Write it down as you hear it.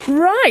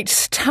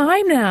Right,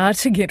 time now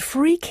to get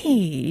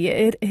freaky.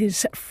 It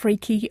is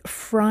Freaky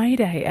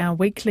Friday, our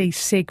weekly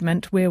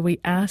segment where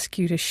we ask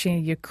you to share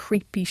your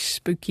creepy,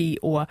 spooky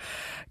or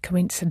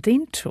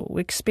coincidental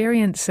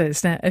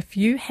experiences. Now, if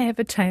you have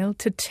a tale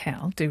to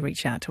tell, do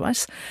reach out to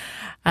us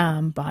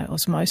by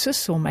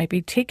osmosis or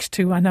maybe text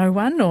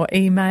 2101 or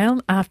email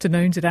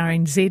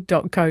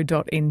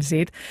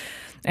afternoons@rnz.co.nz.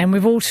 And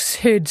we've all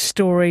heard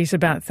stories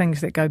about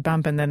things that go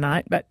bump in the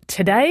night, but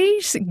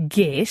today's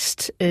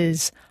guest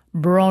is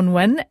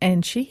Bronwyn,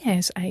 and she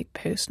has a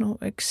personal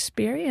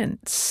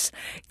experience.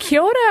 Kia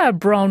ora,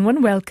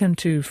 Bronwyn. Welcome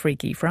to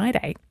Freaky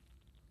Friday.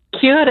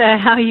 Kia ora,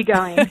 how are you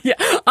going? Yeah,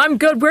 I'm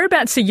good.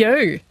 Whereabouts are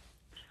you?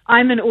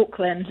 I'm in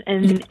Auckland,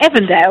 in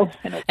Avondale.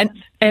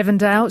 And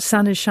Avondale,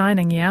 sun is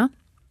shining, yeah?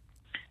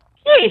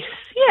 Yes,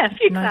 yeah, a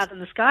few Nice. clouds in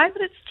the sky,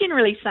 but it's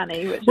generally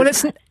sunny. Which Well,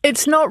 is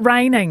it's not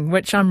raining,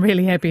 which I'm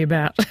really happy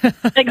about.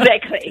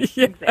 Exactly.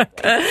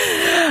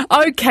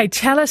 Okay,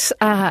 tell us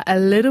a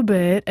little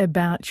bit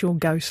about your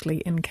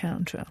ghostly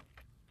encounter.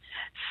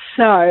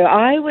 So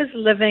I was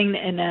living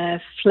in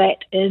a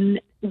flat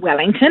in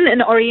Wellington,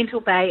 in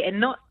Oriental Bay,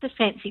 and not the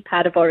fancy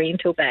part of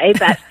Oriental Bay,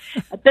 but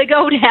a big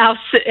old house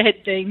that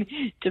had been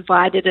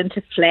divided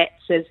into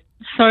flats, as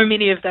so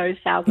many of those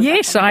houses.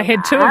 Yes, I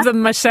had two of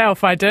them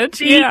myself, I did.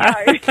 So you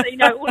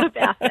know all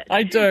about it.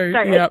 I do,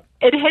 So yep.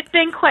 it had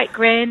been quite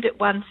grand at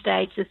one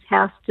stage, this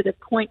house, to the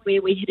point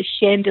where we had a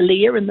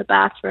chandelier in the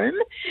bathroom,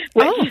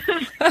 which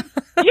is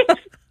yes,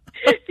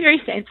 very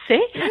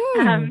fancy.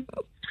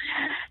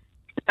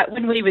 But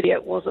when we were there,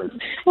 it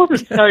wasn't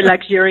so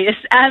luxurious.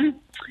 And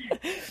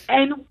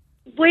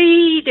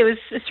there was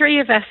three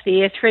of us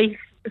there, three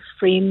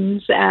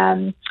friends,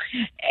 and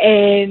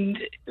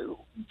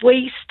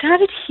we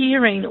started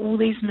hearing all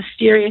these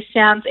mysterious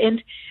sounds.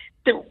 And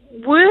the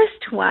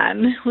worst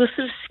one, the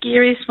sort of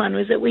scariest one,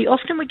 was that we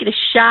often would get a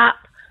sharp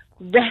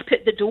rap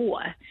at the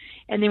door,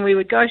 and then we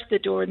would go to the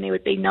door and there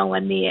would be no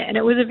one there. And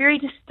it was a very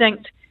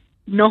distinct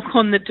knock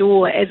on the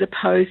door as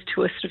opposed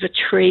to a sort of a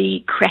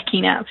tree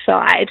cracking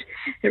outside.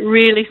 It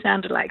really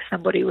sounded like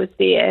somebody was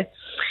there.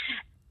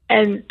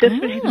 And this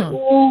would happen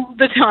all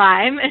the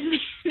time. And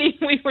then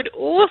we would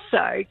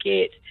also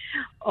get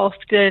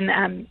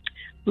often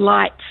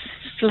lights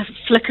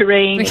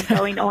flickering and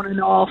going on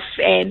and off,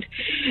 and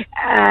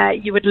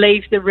you would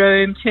leave the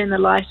room, turn the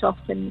light off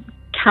and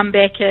come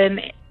back in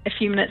a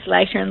few minutes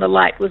later and the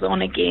light was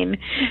on again.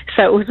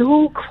 So it was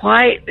all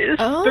quite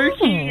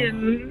spooky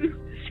and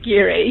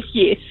scary,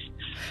 yes.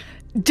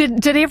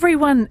 Did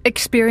everyone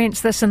experience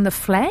this in the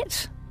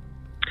flat?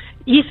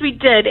 Yes, we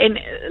did. And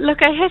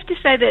look, I have to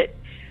say that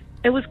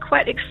it was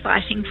quite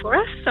exciting for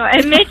us. So I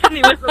imagine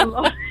there was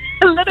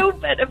a little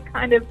bit of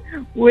kind of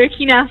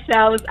working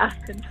ourselves up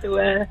into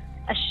a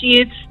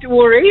shared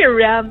story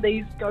around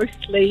these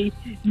ghostly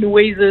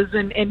noises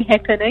and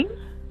happenings.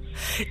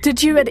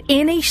 Did you at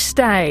any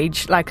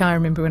stage, like I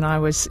remember when I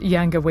was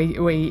younger,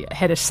 we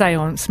had a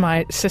seance,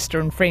 my sister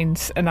and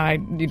friends and I,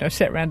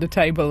 sat around a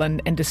table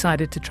and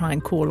decided to try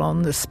and call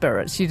on the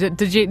spirits.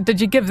 Did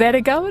you give that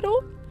a go at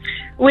all?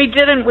 We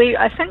didn't.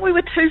 I think we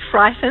were too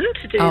frightened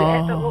to do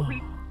that.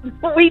 But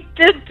what we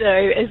did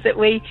do is that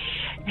we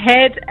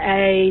had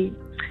a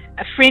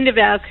friend of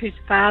ours whose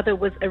father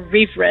was a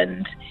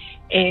reverend,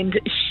 and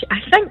I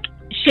think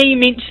she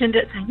mentioned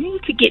it, saying, you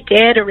could get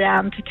Dad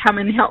around to come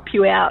and help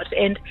you out.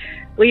 And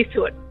we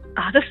thought,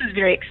 this is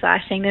very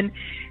exciting. And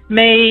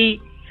me,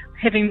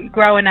 having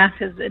grown up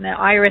as in an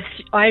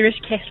Irish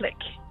Catholic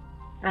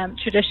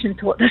tradition,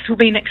 thought this will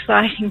be an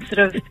exciting sort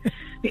of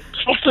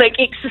Catholic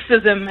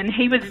exorcism. And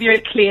he was very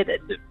clear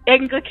that the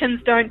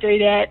Anglicans don't do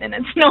that, and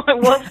it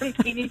wasn't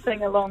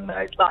anything along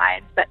those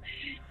lines. But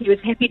he was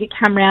happy to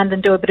come round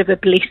and do a bit of a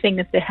blessing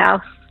of the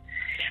house.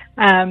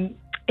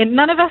 And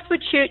none of us were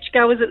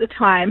churchgoers at the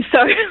time,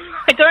 so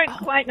I don't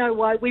quite know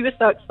why we were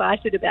so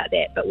excited about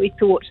that, but we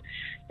thought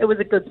it was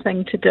a good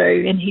thing to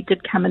do, and he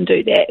did come and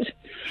do that.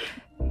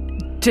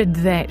 Did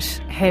that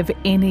have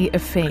any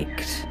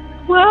effect?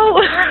 Well,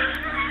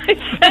 I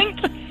think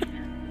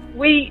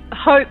we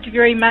hoped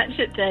very much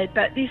it did,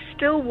 but there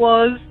still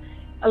was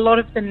a lot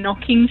of the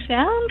knocking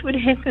sound would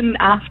happen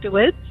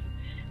afterwards.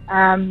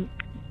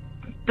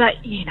 But,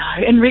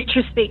 in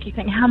retrospect, you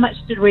think, how much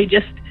did we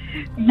just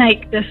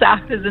make this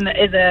up as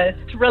a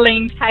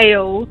thrilling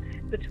tale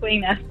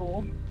between us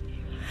all?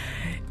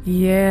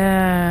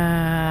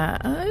 Yeah,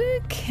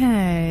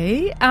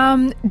 okay.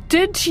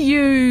 Did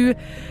you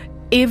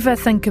ever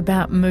think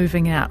about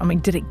moving out? I mean,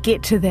 did it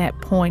get to that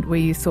point where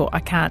you thought, I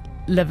can't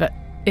live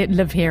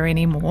here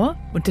anymore?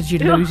 Or did you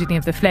lose any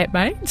of the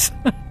flatmates?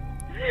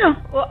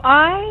 Well,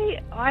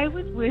 I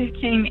was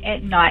working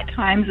at night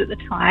times at the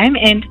time,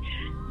 and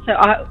so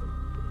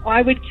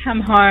I would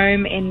come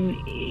home and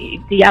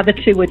the other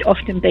two would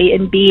often be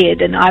in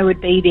bed, and I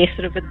would be there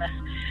sort of in this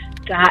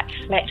dark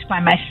flat by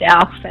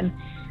myself and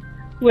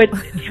would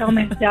tell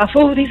myself,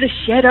 there's a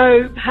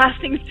shadow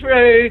passing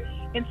through.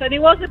 And so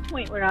there was a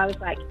point where I was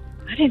like,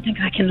 I don't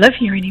think I can live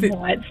here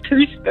anymore. It's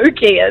too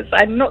spooky.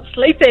 I'm not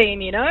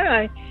sleeping,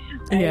 I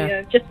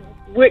just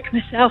work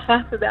myself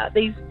up about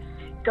these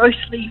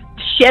ghostly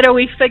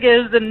shadowy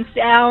figures and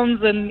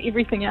sounds and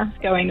everything else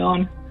going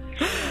on.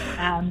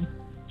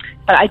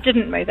 But I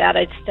didn't move out.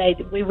 I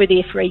stayed. We were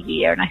there for a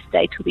year, and I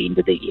stayed till the end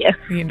of the year.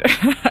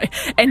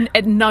 And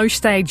at no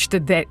stage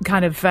did that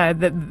kind of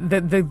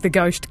the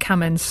ghost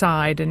come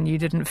inside, and you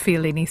didn't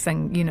feel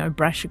anything,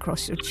 brush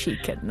across your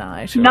cheek at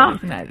night or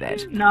anything like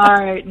that.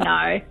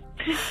 No.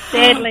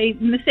 Sadly,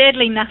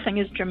 nothing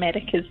as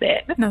dramatic as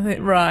that. No,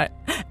 right.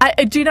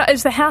 Do you know?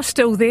 Is the house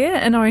still there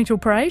in Oriental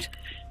Parade?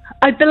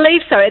 I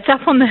believe so. It's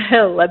up on the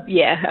hill,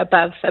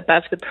 above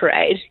the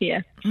parade.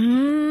 Yeah.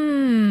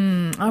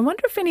 I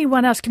wonder if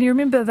anyone else. Can you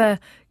remember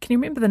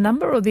the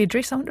number or the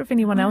address? I wonder if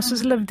anyone else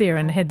has lived there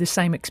and had the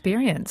same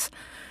experience.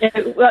 Yeah,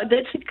 well,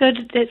 that's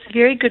a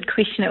very good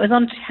question. It was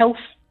on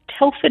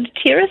Telford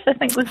Terrace, I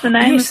think was the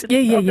name. Yes,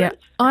 yeah.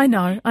 I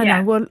know.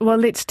 Well,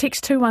 let's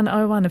text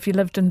 2101 if you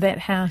lived in that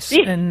house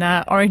in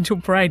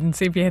Oriental Parade and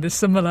see if you had a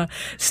similar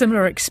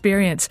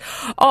experience.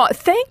 Oh,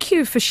 thank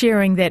you for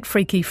sharing that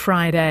Freaky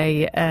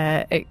Friday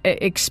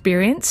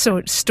experience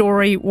or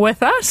story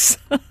with us.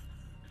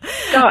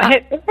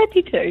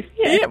 Happy to.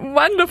 Yeah,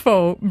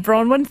 wonderful.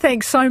 Bronwyn,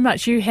 thanks so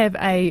much. You have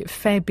a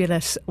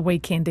fabulous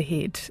weekend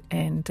ahead,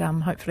 and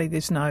hopefully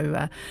there's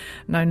no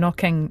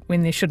knocking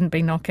when there shouldn't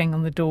be knocking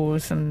on the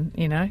doors, and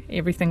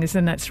everything is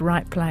in its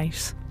right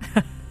place.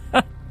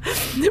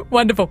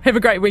 Wonderful. Have a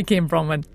great weekend, Bronwyn.